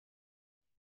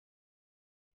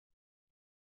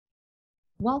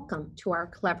Welcome to our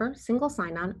Clever Single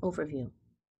Sign-On overview.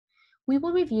 We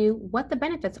will review what the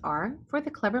benefits are for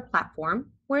the Clever platform,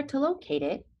 where to locate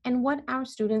it, and what our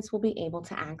students will be able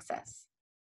to access.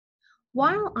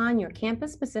 While on your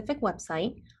campus-specific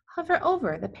website, hover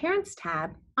over the Parents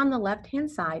tab on the left-hand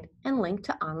side and link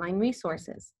to online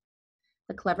resources.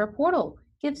 The Clever portal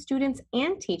gives students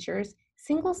and teachers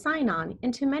single sign-on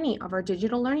into many of our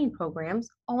digital learning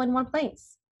programs all in one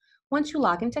place. Once you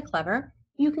log into Clever,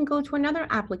 you can go to another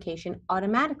application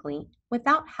automatically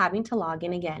without having to log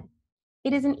in again.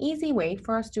 It is an easy way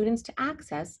for our students to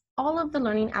access all of the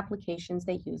learning applications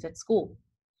they use at school.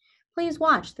 Please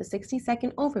watch the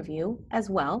 60-second overview as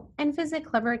well and visit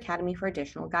Clever Academy for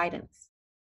additional guidance.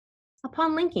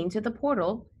 Upon linking to the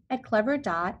portal at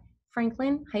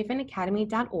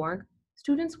clever.franklin-academy.org,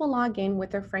 students will log in with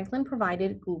their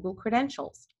Franklin-provided Google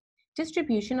credentials.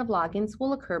 Distribution of logins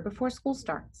will occur before school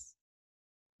starts.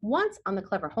 Once on the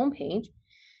Clever homepage,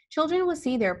 children will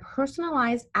see their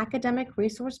personalized academic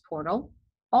resource portal,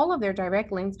 all of their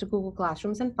direct links to Google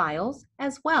Classrooms and Files,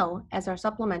 as well as our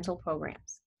supplemental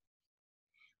programs.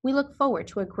 We look forward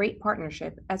to a great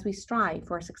partnership as we strive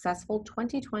for a successful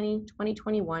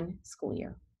 2020-2021 school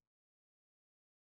year.